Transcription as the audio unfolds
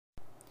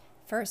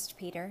1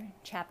 Peter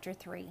chapter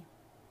 3.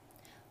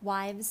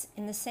 Wives,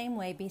 in the same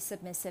way be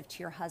submissive to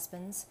your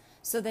husbands,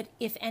 so that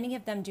if any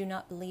of them do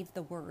not believe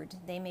the word,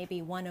 they may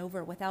be won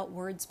over without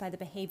words by the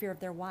behavior of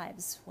their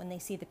wives, when they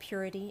see the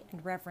purity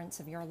and reverence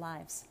of your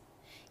lives.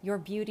 Your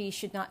beauty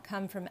should not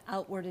come from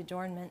outward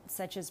adornment,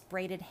 such as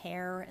braided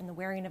hair and the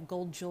wearing of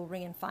gold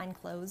jewelry and fine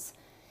clothes.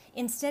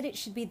 Instead, it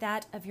should be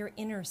that of your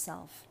inner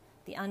self,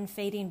 the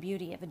unfading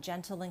beauty of a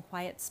gentle and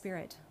quiet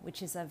spirit,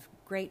 which is of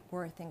great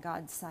worth in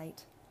God's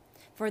sight.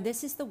 For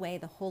this is the way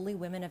the holy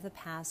women of the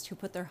past who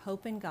put their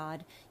hope in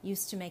God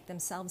used to make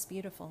themselves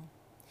beautiful.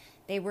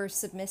 They were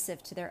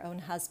submissive to their own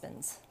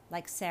husbands,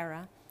 like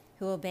Sarah,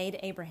 who obeyed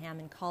Abraham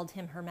and called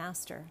him her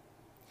master.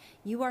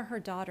 You are her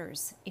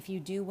daughters, if you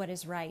do what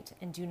is right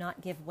and do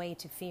not give way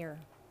to fear.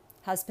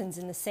 Husbands,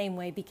 in the same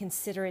way, be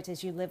considerate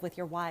as you live with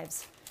your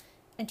wives,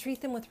 and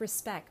treat them with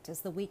respect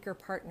as the weaker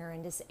partner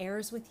and as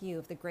heirs with you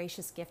of the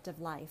gracious gift of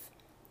life,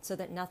 so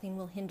that nothing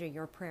will hinder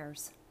your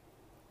prayers.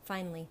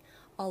 Finally,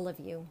 all of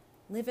you,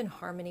 live in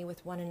harmony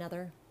with one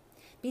another.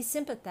 Be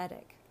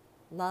sympathetic.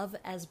 Love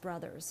as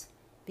brothers.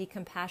 Be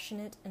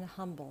compassionate and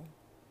humble.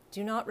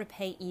 Do not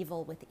repay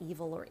evil with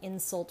evil or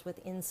insult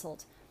with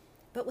insult,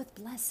 but with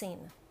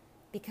blessing,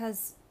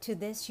 because to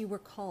this you were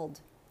called,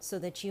 so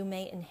that you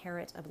may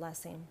inherit a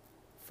blessing.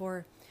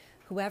 For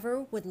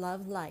whoever would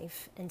love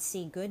life and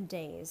see good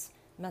days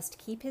must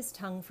keep his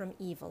tongue from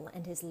evil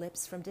and his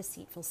lips from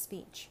deceitful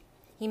speech.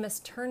 He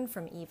must turn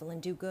from evil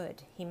and do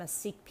good. He must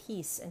seek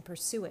peace and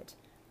pursue it.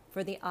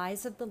 For the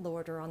eyes of the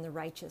Lord are on the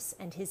righteous,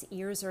 and his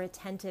ears are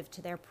attentive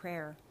to their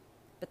prayer.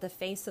 But the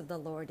face of the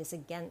Lord is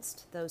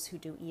against those who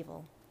do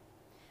evil.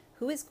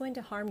 Who is going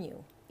to harm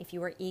you if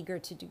you are eager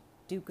to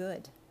do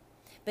good?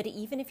 But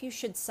even if you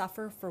should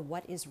suffer for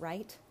what is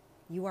right,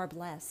 you are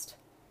blessed.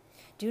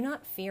 Do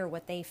not fear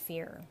what they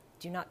fear.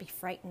 Do not be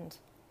frightened.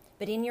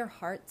 But in your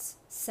hearts,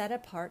 set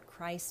apart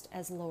Christ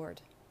as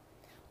Lord.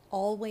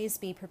 Always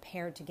be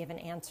prepared to give an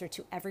answer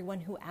to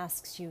everyone who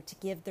asks you to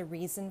give the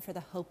reason for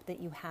the hope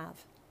that you have.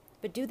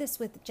 But do this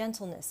with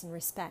gentleness and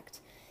respect,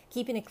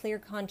 keeping a clear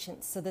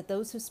conscience, so that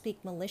those who speak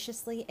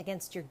maliciously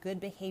against your good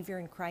behavior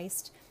in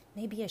Christ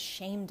may be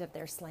ashamed of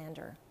their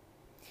slander.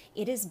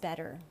 It is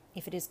better,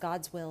 if it is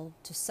God's will,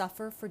 to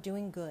suffer for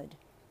doing good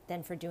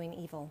than for doing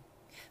evil.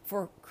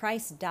 For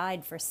Christ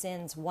died for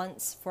sins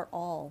once for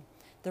all,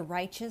 the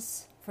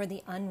righteous for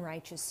the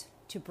unrighteous,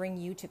 to bring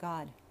you to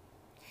God.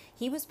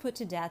 He was put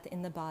to death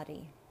in the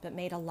body, but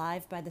made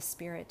alive by the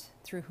Spirit,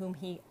 through whom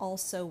he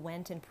also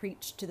went and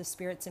preached to the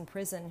spirits in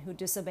prison who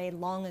disobeyed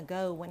long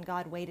ago when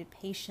God waited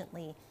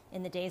patiently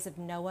in the days of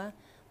Noah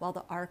while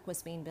the ark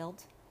was being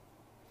built.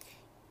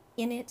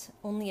 In it,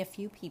 only a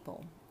few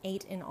people,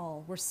 8 in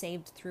all, were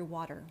saved through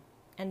water.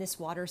 And this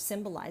water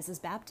symbolizes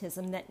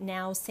baptism that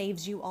now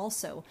saves you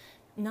also,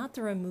 not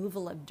the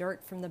removal of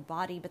dirt from the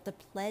body, but the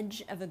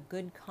pledge of a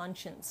good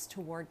conscience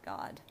toward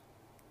God.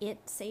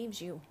 It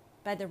saves you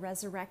by the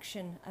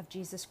resurrection of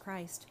Jesus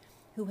Christ,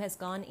 who has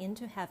gone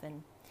into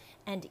heaven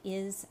and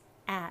is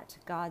at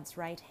God's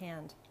right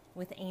hand,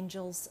 with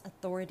angels,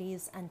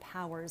 authorities, and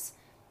powers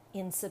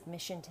in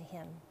submission to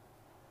him.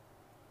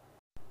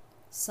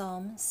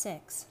 Psalm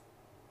 6.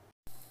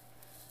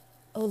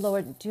 O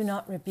Lord, do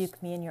not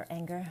rebuke me in your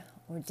anger,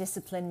 or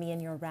discipline me in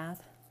your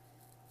wrath.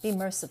 Be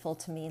merciful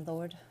to me,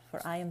 Lord,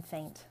 for I am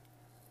faint.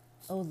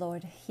 O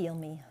Lord, heal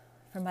me,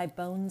 for my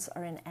bones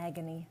are in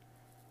agony.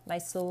 My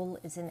soul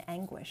is in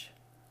anguish.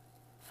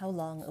 How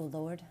long, O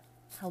Lord?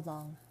 How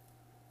long?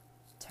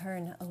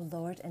 Turn, O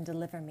Lord, and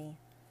deliver me.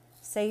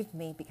 Save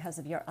me because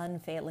of your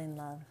unfailing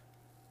love.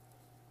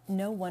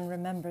 No one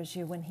remembers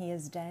you when he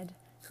is dead.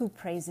 Who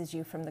praises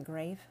you from the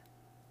grave?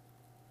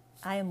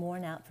 I am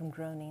worn out from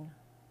groaning.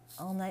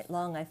 All night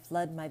long I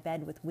flood my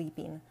bed with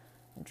weeping,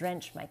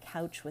 drench my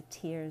couch with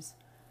tears.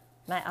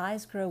 My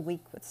eyes grow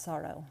weak with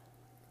sorrow.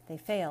 They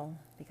fail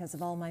because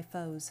of all my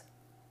foes.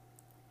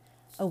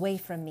 Away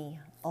from me,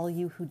 all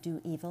you who do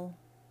evil,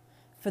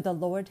 for the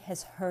Lord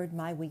has heard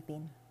my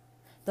weeping.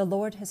 The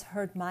Lord has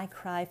heard my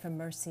cry for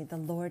mercy. The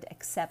Lord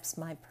accepts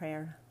my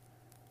prayer.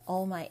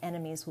 All my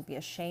enemies will be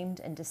ashamed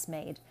and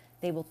dismayed.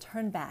 They will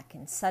turn back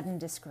in sudden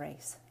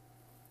disgrace.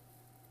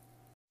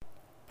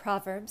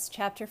 Proverbs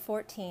chapter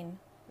 14,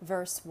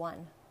 verse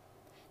 1.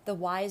 The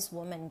wise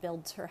woman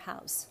builds her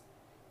house,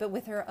 but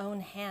with her own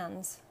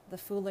hands the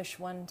foolish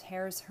one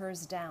tears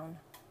hers down.